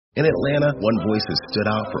In Atlanta, one voice has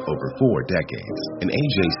stood out for over 4 decades. An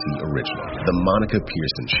AJC original, The Monica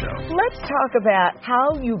Pearson Show. Let's talk about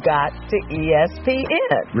how you got to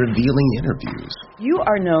ESPN. Revealing interviews. You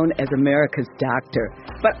are known as America's doctor,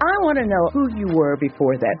 but I want to know who you were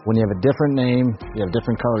before that. When you have a different name, you have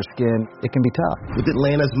different color skin, it can be tough. With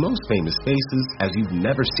Atlanta's most famous faces as you've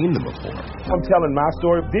never seen them before. I'm telling my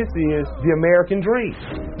story. This is the American dream.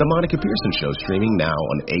 The Monica Pearson Show, streaming now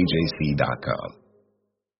on AJC.com.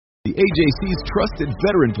 The AJC's trusted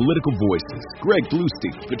veteran political voices, Greg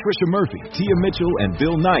Bluestein, Patricia Murphy, Tia Mitchell, and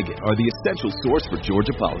Bill Nigut, are the essential source for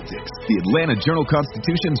Georgia politics. The Atlanta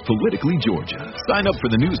Journal-Constitution's Politically Georgia. Sign up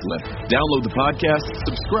for the newsletter, download the podcast,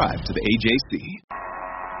 subscribe to the AJC.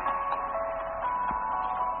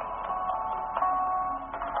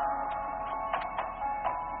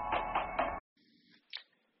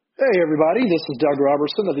 Hey everybody, this is Doug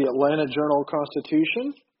Robertson of the Atlanta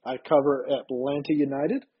Journal-Constitution. I cover Atlanta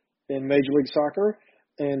United in Major League Soccer,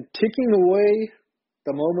 and ticking away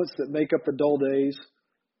the moments that make up the dull days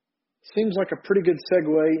seems like a pretty good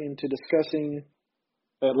segue into discussing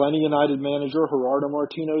Atlanta United manager Gerardo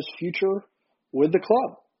Martino's future with the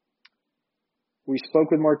club. We spoke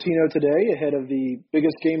with Martino today ahead of the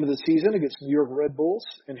biggest game of the season against New York Red Bulls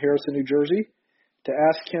in Harrison, New Jersey, to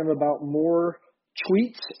ask him about more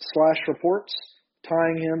tweets/reports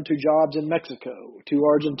tying him to jobs in Mexico, to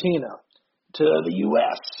Argentina, to the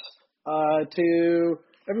U.S., to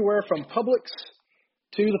everywhere from Publix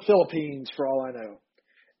to the Philippines, for all I know.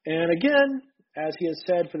 And again, as he has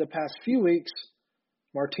said for the past few weeks,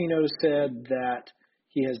 Martino said that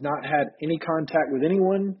he has not had any contact with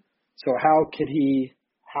anyone, so how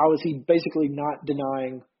is he basically not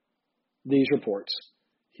denying these reports?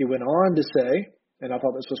 He went on to say, and I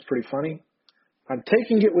thought this was pretty funny, I'm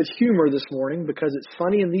taking it with humor this morning because it's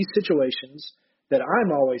funny in these situations that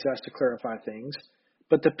I'm always asked to clarify things,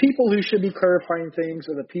 but the people who should be clarifying things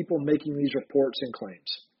are the people making these reports and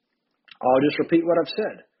claims. I'll just repeat what I've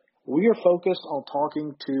said. We are focused on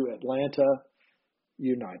talking to Atlanta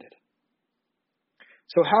United.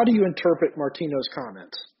 So how do you interpret Martino's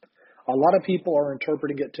comments? A lot of people are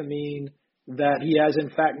interpreting it to mean that he has in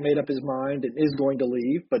fact made up his mind and is going to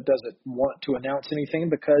leave, but doesn't want to announce anything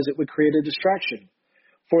because it would create a distraction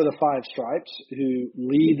for the Five Stripes, who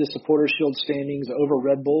lead the Supporters' Shield standings over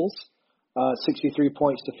Red Bulls, 63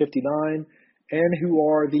 points to 59, and who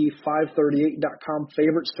are the 538.com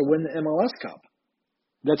favorites to win the MLS Cup.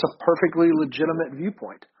 That's a perfectly legitimate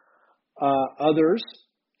viewpoint. Others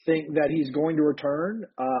think that he's going to return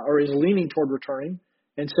or is leaning toward returning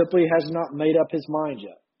and simply has not made up his mind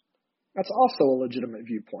yet. That's also a legitimate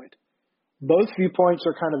viewpoint. Both viewpoints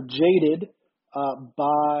are kind of jaded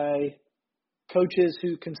by coaches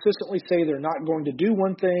who consistently say they're not going to do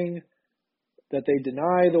one thing, that they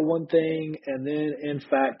deny the one thing, and then, in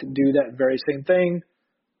fact, do that very same thing.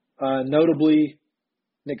 Notably,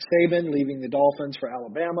 Nick Saban leaving the Dolphins for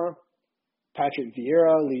Alabama, Patrick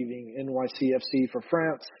Vieira leaving NYCFC for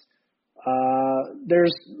France.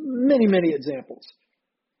 There's many, many examples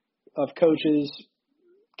of coaches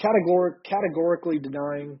categorically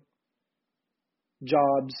denying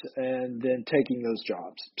jobs and then taking those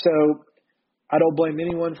jobs. So I don't blame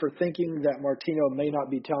anyone for thinking that Martino may not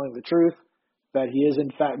be telling the truth, that he is in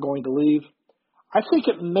fact going to leave. I think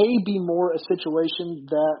it may be more a situation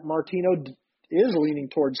that Martino is leaning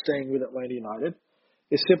towards staying with Atlanta United,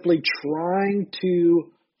 is simply trying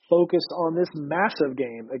to focus on this massive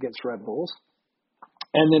game against Red Bulls.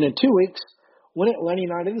 And then in 2 weeks, when Atlanta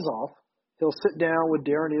United is off, he'll sit down with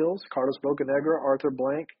Darren Eales, Carlos Bocanegra, Arthur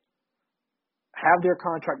Blank, have their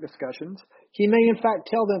contract discussions. He may, in fact,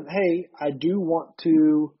 tell them, hey, I do want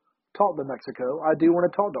to talk to Mexico. I do want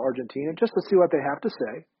to talk to Argentina just to see what they have to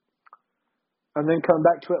say. And then come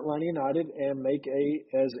back to Atlanta United and make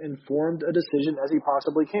as informed a decision as he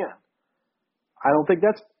possibly can. I don't think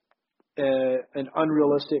that's an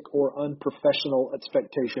unrealistic or unprofessional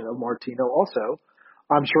expectation of Martino also.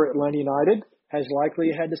 I'm sure Atlanta United has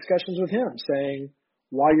likely had discussions with him saying,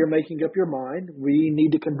 while you're making up your mind, we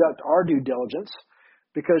need to conduct our due diligence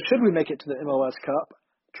because should we make it to the MLS Cup,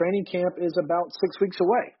 training camp is about 6 weeks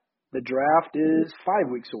away. The draft is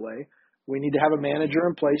 5 weeks away. We need to have a manager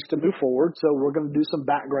in place to move forward, so we're going to do some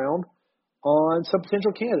background on some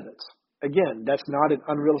potential candidates. Again, that's not an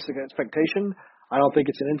unrealistic expectation. I don't think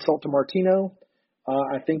it's an insult to Martino.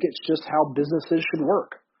 I think it's just how businesses should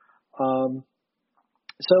work.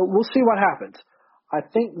 So we'll see what happens. I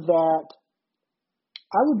think that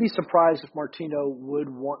I would be surprised if Martino would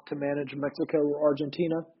want to manage Mexico or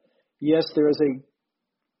Argentina. Yes, there is a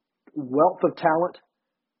wealth of talent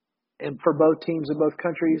and for both teams in both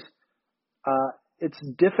countries. It's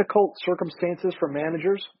difficult circumstances for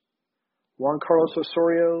managers Juan Carlos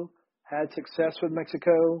Osorio had success with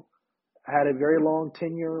Mexico, had a very long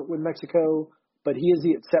tenure with Mexico, but he is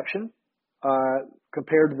the exception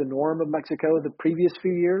compared to the norm of Mexico the previous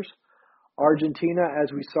few years. Argentina,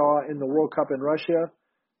 as we saw in the World Cup in Russia,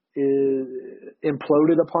 is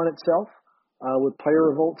imploded upon itself with player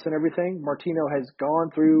revolts and everything. Martino has gone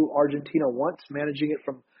through Argentina once, managing it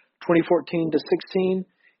from 2014 to 16.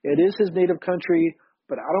 It is his native country,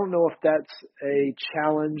 but I don't know if that's a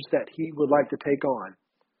challenge that he would like to take on.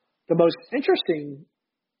 The most interesting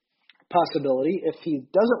possibility, if he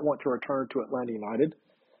doesn't want to return to Atlanta United,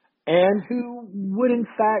 and who would in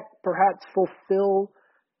fact perhaps fulfill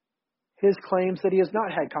his claims that he has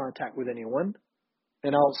not had contact with anyone,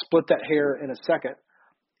 and I'll split that hair in a second,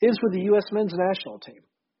 is with the U.S. men's national team.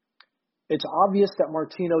 It's obvious that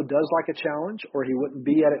Martino does like a challenge, or he wouldn't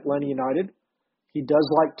be at Atlanta United. He does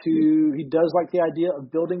like the idea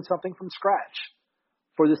of building something from scratch.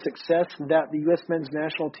 For the success that the U.S. men's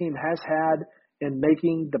national team has had in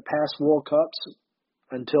making the past World Cups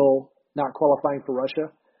until not qualifying for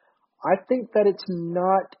Russia, I think that it's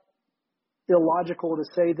not illogical to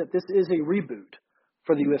say that this is a reboot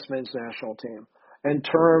for the U.S. men's national team in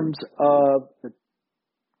terms of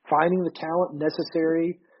finding the talent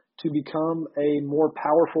necessary to become a more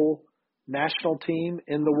powerful national team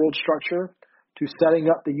in the world structure, to setting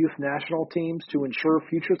up the youth national teams to ensure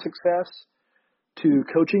future success, to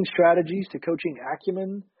coaching strategies, to coaching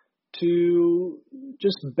acumen, to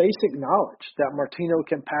just basic knowledge that Martino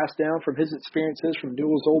can pass down from his experiences from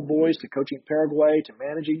Newell's Old Boys to coaching Paraguay, to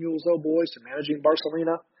managing Newell's Old Boys, to managing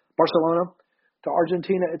Barcelona, to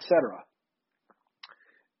Argentina, etc.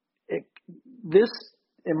 This,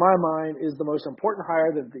 in my mind, is the most important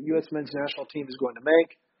hire that the U.S. men's national team is going to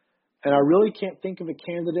make, and I really can't think of a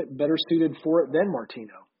candidate better suited for it than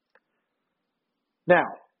Martino. Now,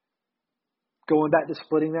 going back to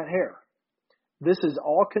splitting that hair. This is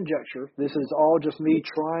all conjecture. This is all just me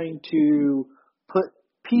trying to put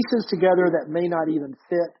pieces together that may not even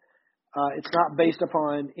fit. It's not based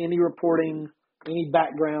upon any reporting, any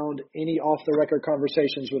background, any off-the-record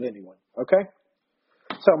conversations with anyone. Okay?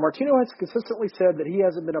 So Martino has consistently said that he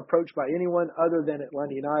hasn't been approached by anyone other than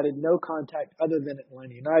Atlanta United, no contact other than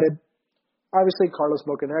Atlanta United. Obviously, Carlos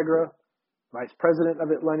Bocanegra, vice president of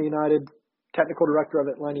Atlanta United, technical director of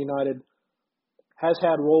Atlanta United, has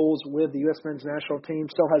had roles with the U.S. men's national team,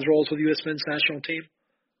 still has roles with the U.S. men's national team.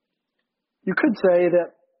 You could say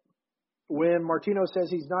that when Martino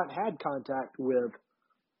says he's not had contact with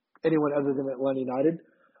anyone other than Atlanta United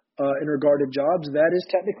in regard to jobs, that is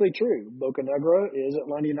technically true. Bocanegra is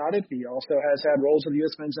Atlanta United. He also has had roles with the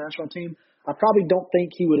U.S. men's national team. I probably don't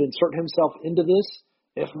think he would insert himself into this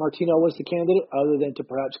if Martino was the candidate, other than to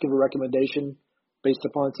perhaps give a recommendation based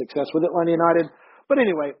upon success with Atlanta United. But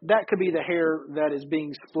anyway, that could be the hair that is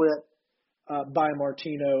being split by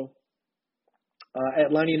Martino.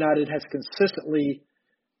 Atlanta United has consistently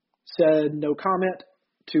said no comment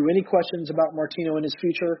to any questions about Martino and his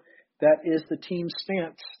future. That is the team's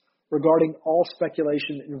stance regarding all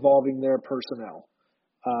speculation involving their personnel.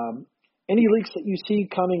 Any leaks that you see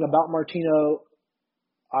coming about Martino,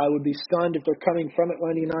 I would be stunned if they're coming from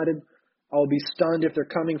Atlanta United. I would be stunned if they're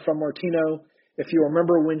coming from Martino. If you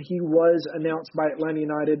remember when he was announced by Atlanta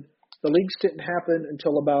United, the leaks didn't happen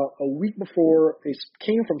until about a week before. They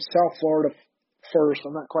came from South Florida first.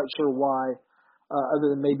 I'm not quite sure why, other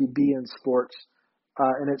than maybe beIN Sports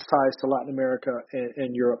and its ties to Latin America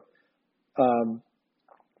and Europe.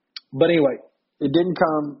 But anyway, it didn't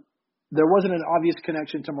come. There wasn't an obvious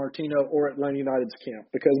connection to Martino or Atlanta United's camp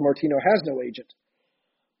because Martino has no agent.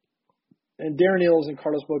 And Darren Eales and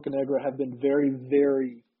Carlos Bocanegra have been very,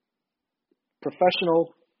 very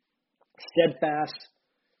professional, steadfast,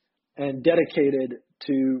 and dedicated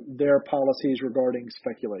to their policies regarding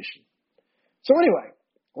speculation. So anyway,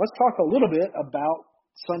 let's talk a little bit about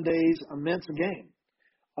Sunday's immense game.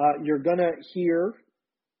 You're going to hear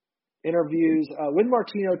interviews with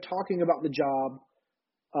Martino talking about the job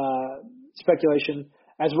speculation,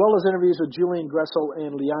 as well as interviews with Julian Gressel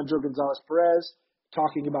and Leandro Gonzalez-Perez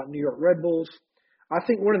talking about New York Red Bulls. I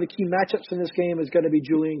think one of the key matchups in this game is going to be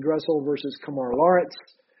Julian Gressel versus Kemar Lawrence.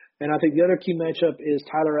 And I think the other key matchup is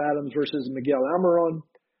Tyler Adams versus Miguel Almiron.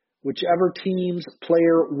 Whichever team's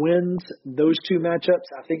player wins those two matchups,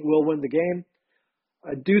 I think will win the game.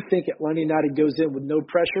 I do think Atlanta United goes in with no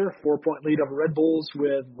pressure, 4-point lead over Red Bulls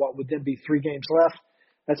with what would then be 3 games left.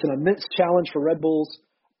 That's an immense challenge for Red Bulls.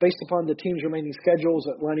 Based upon the team's remaining schedules,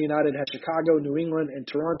 Atlanta United has Chicago, New England, and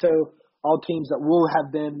Toronto, all teams that will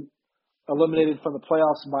have been eliminated from the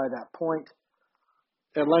playoffs by that point.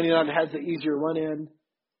 Atlanta United has the easier run-in.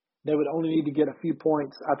 They would only need to get a few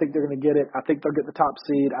points. I think they're going to get it. I think they'll get the top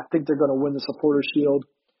seed. I think they're going to win the Supporters Shield.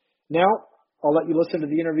 Now, I'll let you listen to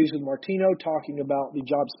the interviews with Martino talking about the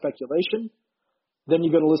job speculation. Then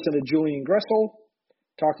you're going to listen to Julian Gressel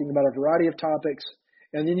talking about a variety of topics.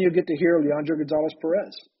 And then you'll get to hear Leandro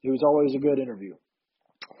Gonzalez-Perez, who is always a good interview.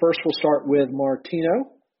 First, we'll start with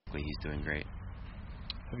Martino. He's doing great.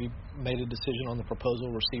 Have you made a decision on the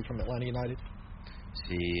proposal received from Atlanta United?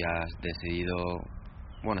 Si has decidido,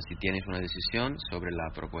 bueno, si tienes una decisión sobre la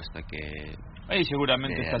propuesta que...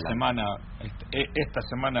 seguramente esta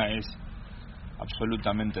semana es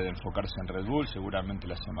absolutamente de enfocarse en Red Bull. Seguramente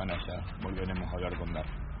la semana ya volveremos a hablar con Dar.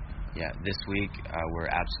 Yeah, this week we're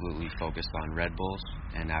absolutely focused on Red Bulls,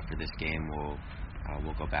 and after this game we'll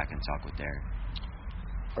go back and talk with Darren.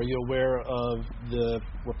 Are you aware of the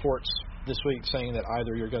reports this week saying that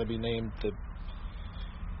either you're going to be named the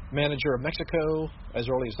manager of Mexico as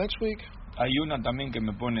early as next week? Hay una también que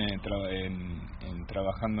me pone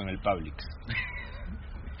trabajando en el Publix.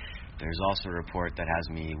 There's also a report that has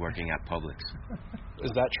me working at Publix.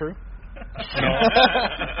 Is that true?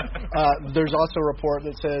 There's also a report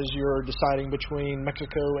that says you're deciding between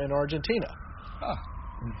Mexico and Argentina.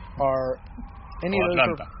 Are any of those?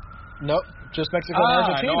 Atlanta. Nope, just Mexico and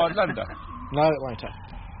Argentina. No, Atlanta. Not Atlanta.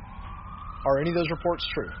 Are any of those reports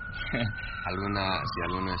true?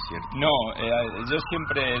 Alguno es cierto. No, yo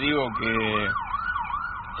siempre digo que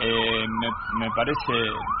me parece,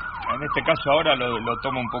 en este caso ahora lo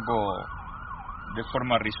tomo un poco de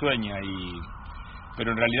forma risueña,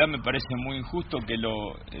 pero en realidad me parece muy injusto que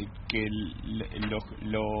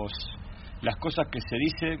las cosas que se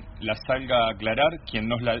dicen las salga a aclarar quien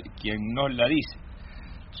nos la dice.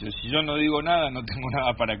 Si yo no digo nada, no tengo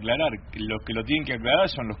nada para aclarar. Los que lo tienen que aclarar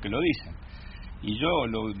son los que lo dicen. Y yo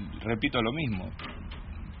repito lo mismo.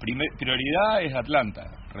 Prioridad es Atlanta.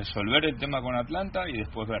 Resolver el tema con Atlanta y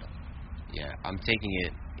después ver. Yeah, I'm taking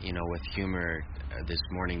it, with humor this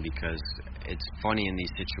morning because it's funny in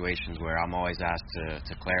these situations where I'm always asked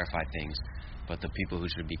to clarify things, but the people who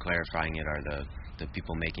should be clarifying it are the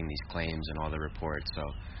people making these claims and all the reports. So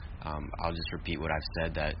I'll just repeat what I've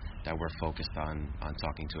said, that we're focused on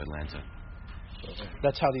talking to Atlanta.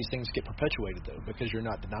 That's how these things get perpetuated, though, because you're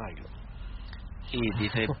not denying it. Y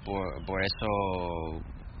dice, por eso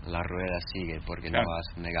la rueda sigue, porque no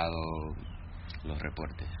has negado los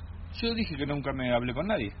reportes. Yo dije que nunca me hablé con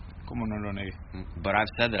nadie. ¿Cómo no lo negué? But I've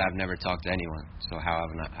said that I've never talked to anyone, so how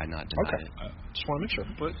have I not denied it? Just want to make sure.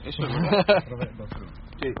 Pues eso es verdad.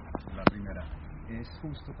 Sí. La primera. ¿Es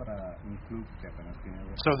justo para un club que apenas tiene...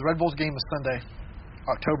 So the Red Bulls game is Sunday.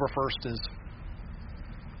 October 1st is,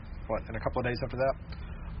 what, in a couple of days after that?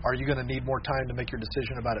 Are you going to need more time to make your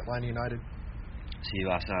decision about Atlanta United? Si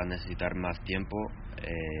vas a necesitar más tiempo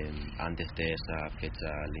antes de esa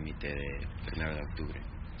fecha límite de 1 de octubre.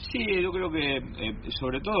 Sí, yo creo que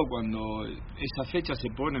sobre todo cuando esa fecha se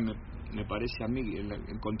pone, me parece a mí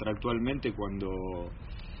contractualmente, cuando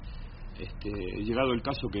llegado el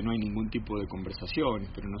caso que no hay ningún tipo de conversaciones,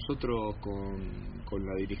 pero nosotros con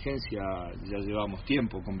la dirigencia ya llevamos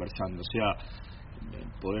tiempo conversando, o sea,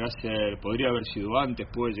 podría haber sido antes,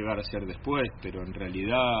 puede llegar a ser después, pero en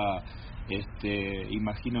realidad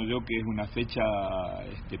imagino yo que es una fecha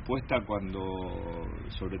puesta cuando,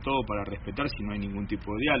 sobre todo para respetar si no hay ningún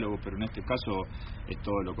tipo de diálogo, pero en este caso es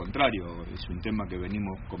todo lo contrario, es un tema que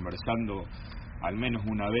venimos conversando al menos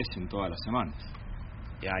una vez en todas las semanas.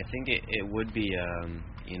 Yeah, I think it would be a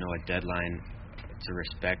deadline to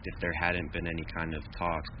respect if there hadn't been any kind of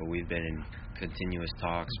talks, but we've been in continuous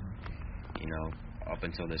talks, up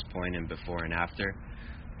until this point and before and after.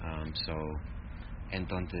 So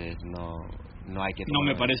entonces no hay que tomar. No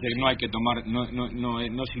me parece que no hay que tomar,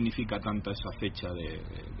 no significa tanta esa fecha del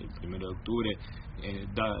 1 de octubre,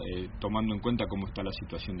 tomando en cuenta cómo está la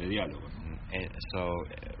situación de diálogo. So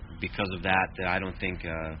because of that, I don't think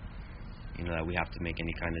that we have to make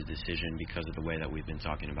any kind of decision because of the way that we've been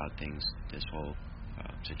talking about things this whole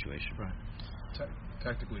situation. Right.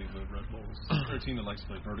 Tactically, the Red Bulls are a team that likes to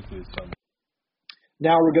play vertically. It's tough.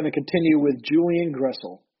 Now we're going to continue with Julian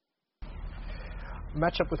Gressel.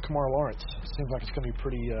 Matchup with Kamar Lawrence. Seems like it's going to be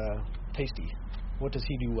pretty tasty. What does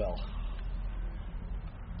he do well?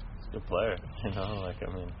 He's a good player,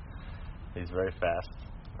 he's very fast.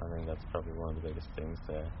 I think that's probably one of the biggest things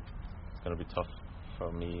there. It's going to be tough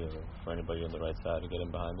for me or for anybody on the right side to get in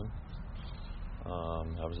behind him.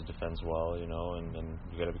 Obviously defends well, and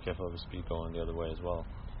you got to be careful of his speed going the other way as well.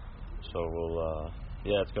 So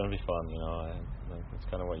it's going to be fun, I think that's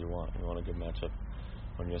kind of what you want. You want a good matchup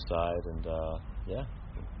on your side, and I'll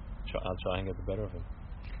try and get the better of him.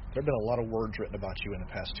 There have been a lot of words written about you in the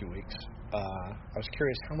past 2 weeks. I was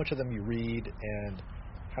curious how much of them you read and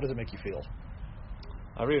How does it make you feel?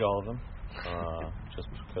 I read all of them, just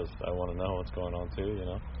because I want to know what's going on too, you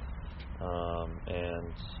know.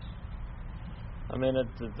 And I mean, I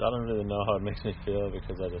don't really know how it makes me feel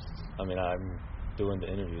because I'm doing the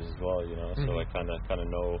interviews as well, you know. So I kind of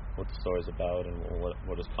know what the story's about and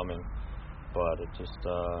what is coming. But it just,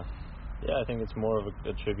 I think it's more of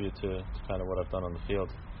a tribute to kind of what I've done on the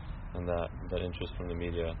field, and that interest from the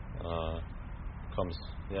media comes,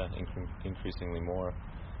 increasingly more.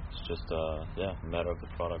 It's just, a matter of the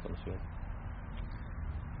product on the field.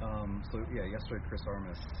 Yesterday Chris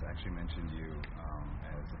Armas actually mentioned you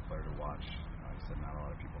as a player to watch. He said not a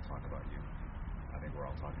lot of people talk about you. I think we're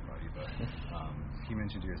all talking about you, but he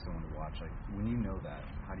mentioned you as someone to watch. Like, when you know that,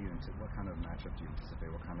 what kind of matchup do you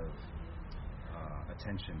anticipate? What kind of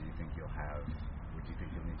attention do you think you'll have? Would you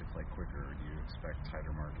think you'll need to play quicker, or do you expect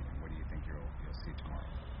tighter marking? What do you think you'll see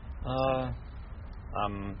tomorrow?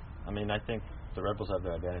 I think the Red Bulls have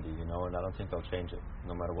their identity, you know, and I don't think they'll change it,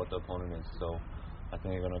 no matter what the opponent is. So I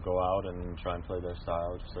think they're going to go out and try and play their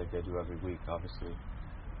style, just like they do every week, obviously.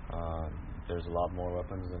 There's a lot more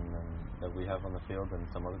weapons that we have on the field than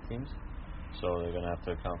some other teams, so they're going to have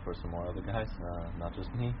to account for some more other guys, not just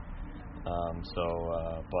me.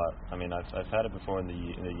 But I mean, I've had it before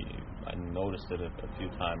I noticed it a few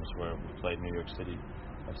times where we played New York City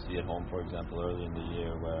FC at home, for example, early in the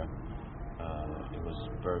year, where it was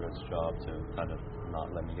Berger's job to kind of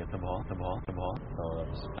not let me get the ball. So that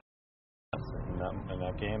was in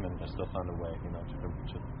that game, and I still found a way, you know,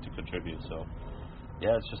 to contribute. So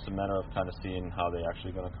yeah, it's just a matter of kind of seeing how they're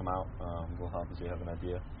actually going to come out. We'll obviously have an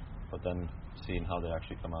idea, but then seeing how they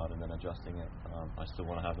actually come out and then adjusting it. I still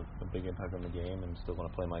want to have a big impact on the game and still want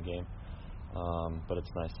to play my game. But it's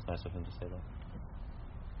nice of him to say that.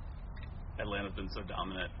 Atlanta's been so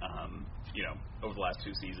dominant. Over the last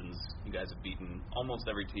 2 seasons, you guys have beaten almost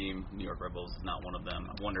every team. New York Red Bulls is not one of them.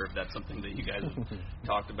 I wonder if that's something that you guys have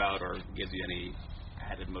talked about or gives you any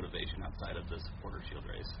added motivation outside of the Supporters' Shield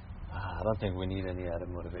race. I don't think we need any added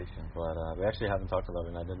motivation, but we actually haven't talked about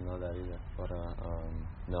it, and I didn't know that either. But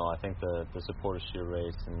no, I think the Supporters' Shield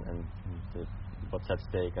race and what's at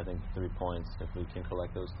stake, I think 3 points, if we can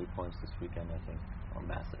collect those 3 points this weekend, I think are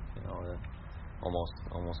massive. You know,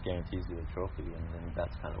 almost guarantees you a trophy, and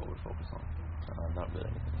that's kind of what we're focused on, not really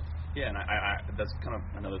anything else. Yeah, and I that's kind of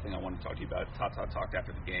another thing I wanted to talk to you about. Tata talked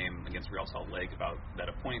after the game against Real Salt Lake about that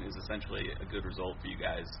a point is essentially a good result for you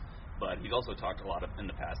guys, but he's also talked a lot in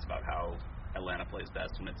the past about how Atlanta plays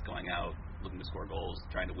best when it's going out, looking to score goals,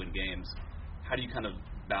 trying to win games. How do you kind of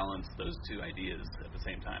balance those two ideas at the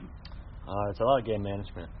same time? It's a lot of game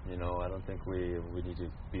management. You know, I don't think we need to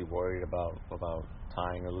be worried about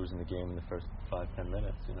tying or losing the game in the first 5-10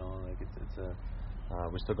 minutes. You know, like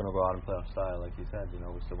we're still going to go out and play our style, like you said. You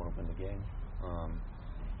know, we still want to win the game.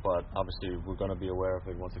 But obviously, we're going to be aware of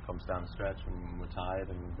it once it comes down the stretch and we're tied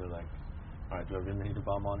and we're like, all right, do I really need to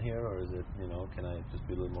bomb on here, or is it, you know, can I just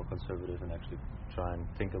be a little more conservative and actually try and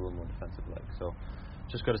think a little more defensive like? So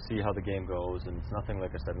just got to see how the game goes, and it's nothing,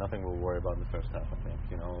 like I said, nothing we'll worry about in the first half. I think,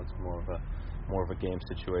 you know, it's more of a game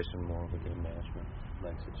situation, more of a game management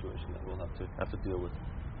like situation that we'll have to deal with,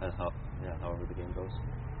 and however the game goes.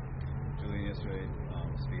 Julian, yesterday,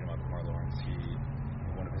 speaking about Kemar Lawrence,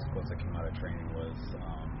 one of his quotes that came out of training was,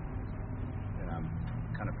 and I'm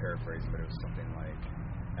kind of paraphrasing, but it was something like,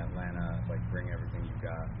 Atlanta, like, bring everything you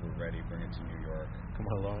got, we're ready, bring it to New York.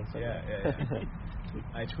 Kemar Lawrence. Yeah.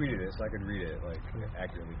 I tweeted it so I could read it like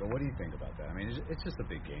accurately. But what do you think about that? I mean, it's just a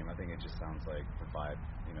big game. I think it just sounds like the vibe.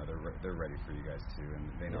 You know, they're ready for you guys too, and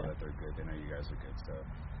they know that they're good. They know you guys are good. So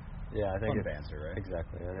yeah, I think it's answer, right?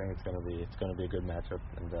 Exactly. I think it's gonna be a good matchup,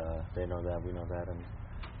 and they know that, we know that, and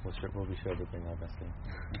we'll be sure to bring our best game.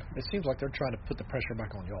 It seems like they're trying to put the pressure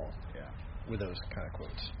back on y'all. Yeah. With those kind of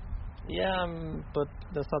quotes. Yeah, but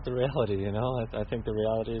that's not the reality, you know. I think the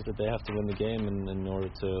reality is that they have to win the game in order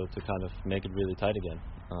to kind of make it really tight again.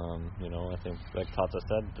 You know, I think, like Tata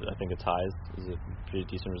said, I think a tie is a pretty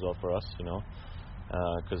decent result for us, you know,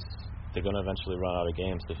 because they're going to eventually run out of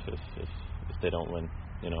games if they don't win,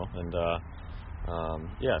 you know. And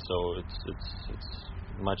so it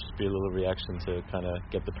might just be a little reaction to kind of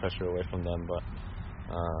get the pressure away from them, but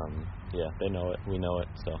they know it, we know it,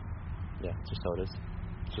 so yeah, it's just how it is.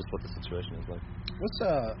 Just what the situation is like. What's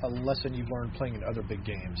a lesson you've learned playing in other big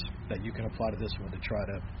games that you can apply to this one to try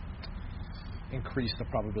to increase the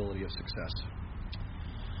probability of success?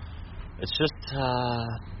 It's just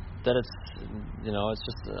that it's, you know, it's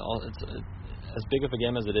as big of a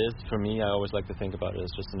game as it is. For me, I always like to think about it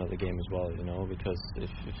as just another game as well, you know, because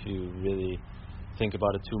if you really think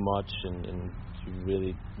about it too much and you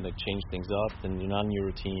really like change things up, then you're not in your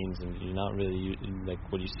routines and you're not really like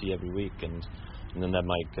what you see every week. And and then that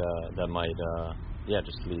might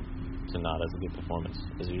just lead to not as a good performance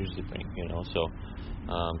as it usually brings, you know. So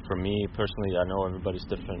for me personally, I know everybody's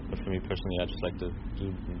different, but for me personally, I just like to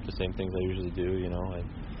do the same things I usually do, you know. I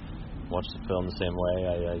watch the film the same way,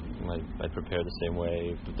 I prepare the same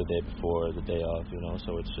way the day before, the day of, you know.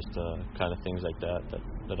 So it's just kind of things like that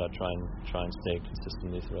I try and stay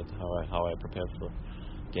consistently throughout how I prepare for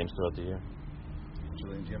games throughout the year.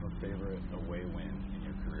 Julian, do you have a favorite away win in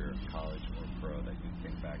your career, college or pro, that you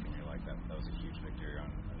think back and you're like, that was a huge victory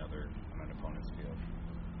on an opponent's field?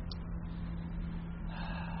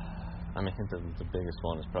 I mean, I think the biggest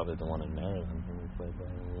one is probably the one in Maryland when we played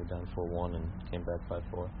there. We were down 4-1 and came back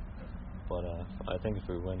 5-4. But I think if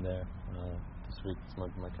we win there this week, it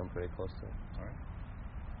might come pretty close to it. All right.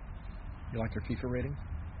 You like your FIFA rating?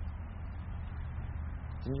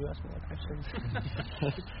 Didn't you ask me that question?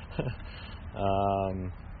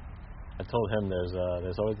 I told him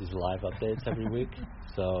there's always these live updates every week.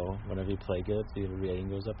 So whenever you play good, the rating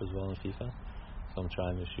goes up as well in FIFA. So I'm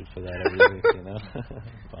trying to shoot for that every week, you know.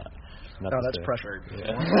 But that's pressure.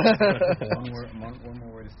 Yeah. one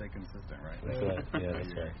more way to stay consistent, right? That's right. Yeah,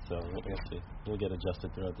 that's right. So we'll see. We'll get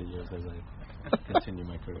adjusted throughout the years as I continue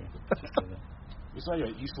my career. We saw you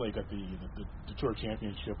at Eastlake at the Tour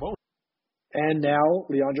Championship. Oh. And now,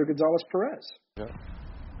 Leandro Gonzalez-Perez. Yeah.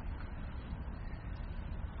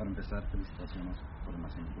 Para empezar, felicitaciones por el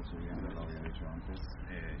máximo curso de vida, lo había dicho antes,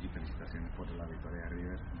 y felicitaciones por la victoria de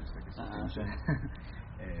River. No sé qué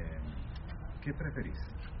 ¿Qué preferís?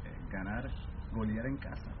 ¿Golear en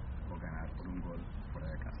casa o ganar por un gol fuera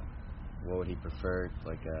de casa? What would he prefer,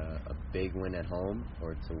 like a big win at home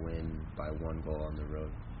or to win by one goal on the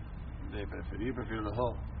road? Prefiero los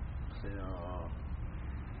dos. Pero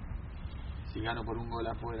si gano por un gol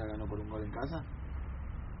afuera, gano por un gol en casa.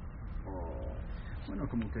 Bueno,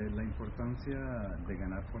 como que la importancia de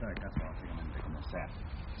ganar fuera de casa, básicamente, como sea.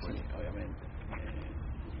 Pues, sí, obviamente.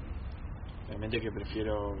 Obviamente que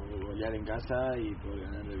prefiero golear en casa y poder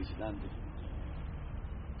ganar de visitante.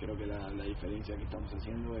 Creo que la diferencia que estamos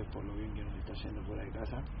haciendo es por lo bien que nos está yendo fuera de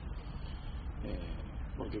casa.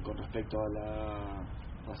 Porque con respecto a la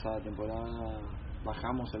pasada temporada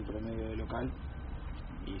bajamos el promedio de local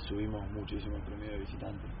y subimos muchísimo el promedio de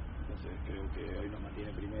visitante. Entonces creo que hoy nos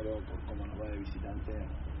mantiene primero por cómo nos va de visitante,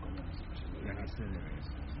 por cómo nos está yendo de ganarse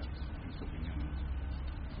en su opinión.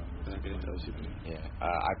 Yeah,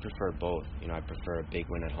 I prefer both. You know, I prefer a big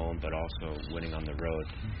win at home, but also winning on the road.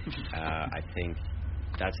 I think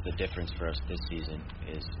that's the difference for us this season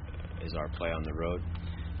is our play on the road.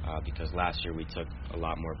 Because last year we took a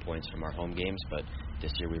lot more points from our home games, but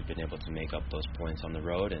this year we've been able to make up those points on the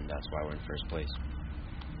road, and that's why we're in first place.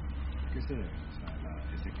 ¿Qué se debe?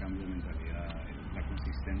 Ese cambio de mentalidad, la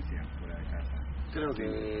consistencia fuera de casa. Creo que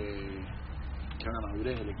hay una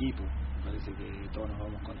madurez del equipo. Parece que todos nos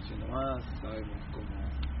vamos conociendo más, sabemos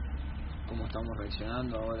cómo estamos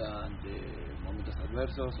reaccionando ahora ante momentos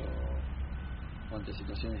adversos o ante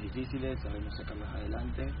situaciones difíciles, sabemos sacarlas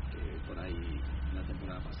adelante, que por ahí la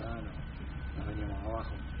temporada pasada nos veníamos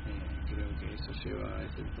abajo. Creo que eso lleva a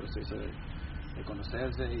ese proceso de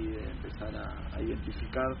conocerse y de empezar a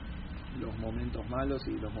identificar los momentos malos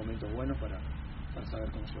y los momentos buenos para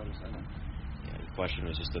saber cómo llevarlos adelante. Yeah, the question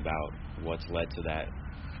was just about what's led to that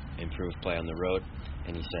improved play on the road,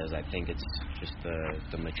 and he says, I think it's just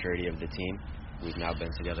the maturity of the team. We've now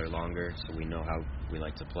been together longer, so we know how we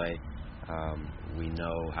like to play. We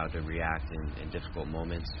know how to react in difficult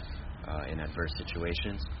moments, in adverse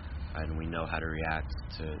situations, and we know how to react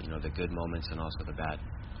to the good moments and also the bad.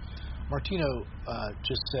 Martino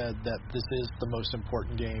just said that this is the most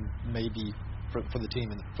important game maybe for the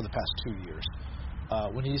team for the past 2 years.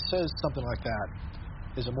 When he says something like that,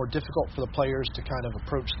 is it more difficult for the players to kind of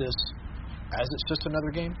approach this as it's just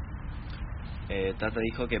another game? Tata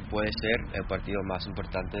dijo que puede ser el partido más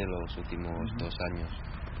importante de los últimos 2 años.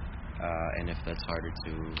 And if that's harder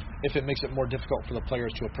to... If it makes it more difficult for the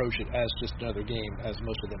players to approach it as just another game, as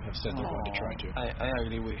most of them have said they're going to try to. I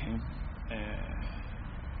agree with him.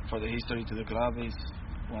 For the history to the club, is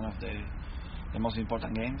one of the most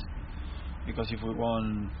important games. Because if we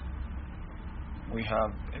won, we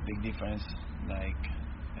have a big difference, like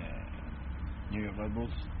New York Red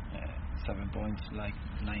Bulls, 7 points, like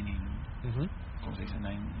 9 in... 9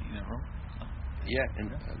 in a row. No. Yeah,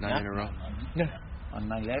 and 9 in a row. Yeah. On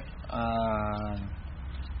 9 left.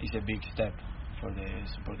 It's a big step for the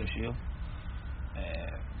Supporter Shield.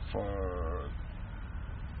 For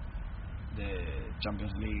the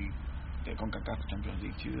Champions League, the CONCACAF Champions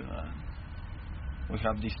League too. We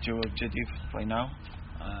have these 2 objectives right now,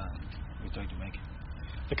 and we try to make it.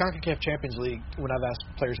 The CONCACAF Champions League, when I've asked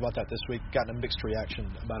players about that this week, gotten a mixed reaction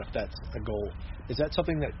about if that's a goal. Is that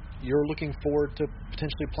something that you're looking forward to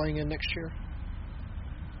potentially playing in next year?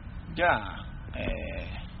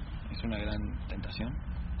 Es una gran tentación.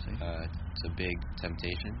 Sí. It's a big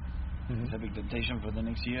temptation. Mm-hmm. It's a big temptation for the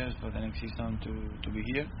next years, for the next season to be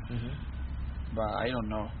here. Mm-hmm. But I don't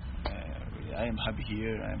know. I am happy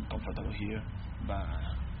here. I am comfortable here. But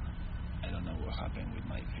I don't know what happened with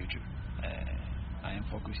my future. I am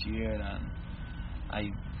focused here, and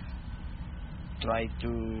I try to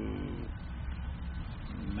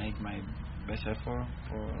make my best effort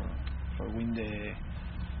for win the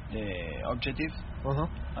objective. Uh-huh.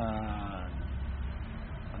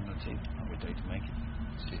 And that's it. And we try to make it.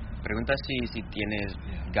 Sí. Pregunta si tienes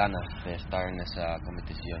ganas de estar en esa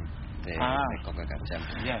competición de CONCACAF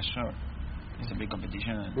Champions. Yeah, sure. It's a big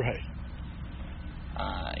competition. And, right.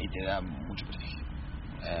 Y te da mucho prestigio.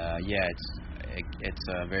 Yeah, it's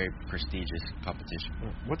a very prestigious competition.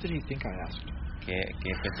 What did he think I asked? ¿Qué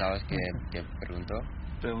pensabas que preguntó?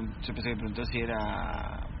 Yo pensé que preguntó si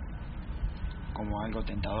era como algo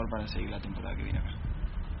tentador para seguir la temporada que viene acá.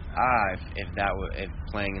 If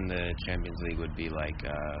playing in the Champions League would be like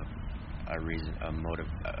a reason, a motive.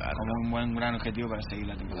 Como un buen gran objetivo para seguir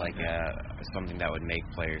la temporada. Like something that would make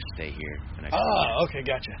players stay here. Okay,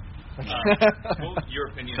 gotcha. Well, your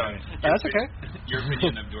opinion. That's okay. Your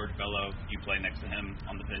opinion of George Bello. You play next to him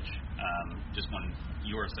on the pitch. Just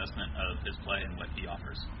your assessment of his play and what he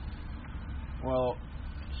offers. Well,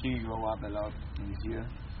 he grew up a lot in this year.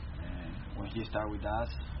 When he started with us,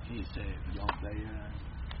 he's a young player.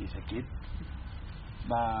 He's a kid.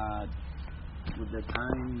 But with the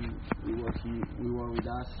time we were with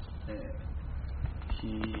us,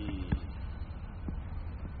 he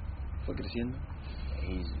fue creciendo.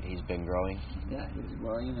 He's been growing. Yeah, he's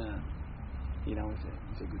growing. He's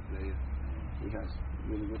a good player. He has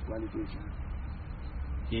really good qualities.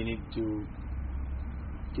 He needs to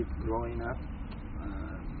keep growing up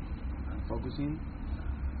and focusing.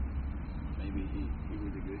 Maybe he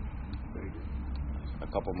will be good, very good. A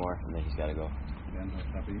couple more, and then he's got to go. Leandro,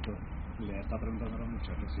 rapidito, le está preguntando a los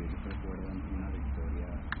muchachos si ellos recuerdan una victoria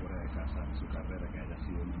fuera de casa en su carrera que haya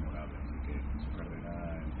sido memorable. Así que en su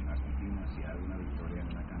carrera en Argentina, si hay una victoria en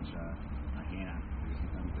una cancha ajena de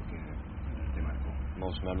visitante que te marcó.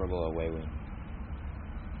 Most memorable away win.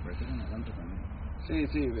 Puede ser en Atlanta también. Sí,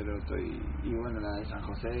 pero y bueno, la de San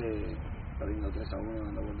José, perdiendo 3-1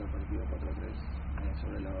 en la vuelta del partido 4-3.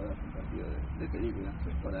 Sobre la hora, un partido de película.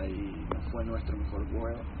 Por ahí no fue nuestro mejor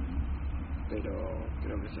juego, pero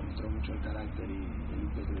creo que se mostró mucho el carácter y el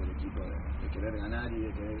ímpetu del equipo de querer ganar y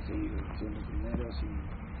de querer seguir siendo primeros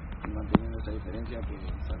y manteniendo esa diferencia que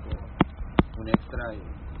sacó un extra y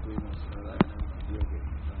pudimos ganar un partido que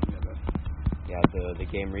también era. Yeah, the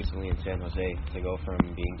game recently in San Jose, to go from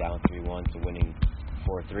being down 3-1 to winning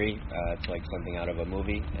 4-3, it's like something out of a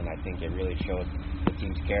movie, and I think it really showed the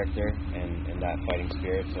team's character and that fighting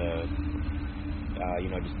spirit to,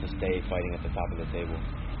 just to stay fighting at the top of the table.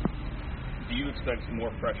 Do you expect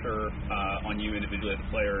more pressure on you individually as a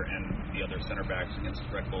player and the other center backs against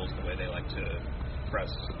Red Bulls, the way they like to press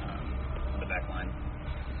the back line?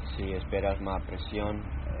 Sí, esperas más presión,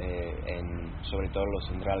 sobre todo los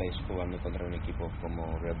centrales jugando contra un equipo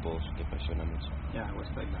como Red Bulls que presiona mucho. Yeah, I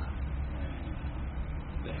expect that.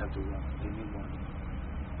 They have to win. They need one.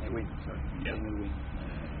 They win. Sorry. Yep. They need win.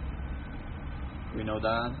 We know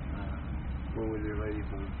that. We will be ready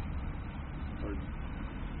for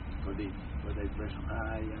the pressure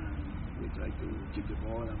high, and we try to keep the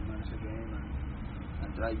ball and manage the game,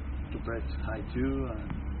 and try to press high too,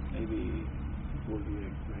 and maybe it will be a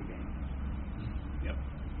great game. Yep.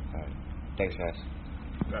 All right. Thanks, guys.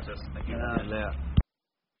 Gracias. Thank you.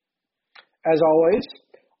 As always,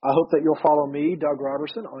 I hope that you'll follow me, Doug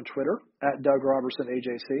Robertson, on Twitter, at Doug Robertson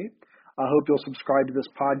AJC. I hope you'll subscribe to this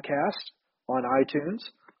podcast on iTunes.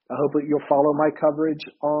 I hope that you'll follow my coverage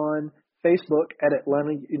on Facebook at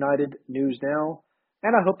Atlanta United News Now.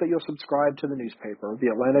 And I hope that you'll subscribe to the newspaper, the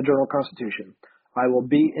Atlanta Journal-Constitution. I will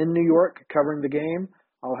be in New York covering the game.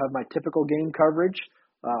 I'll have my typical game coverage.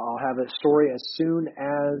 I'll have a story as soon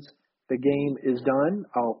as the game is done.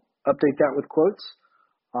 I'll update that with quotes.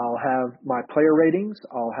 I'll have my player ratings.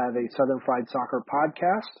 I'll have a Southern Fried Soccer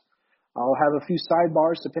podcast. I'll have a few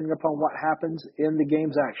sidebars depending upon what happens in the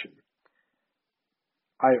game's action.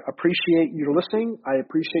 I appreciate your listening. I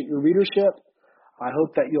appreciate your readership. I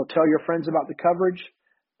hope that you'll tell your friends about the coverage,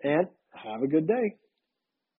 and have a good day.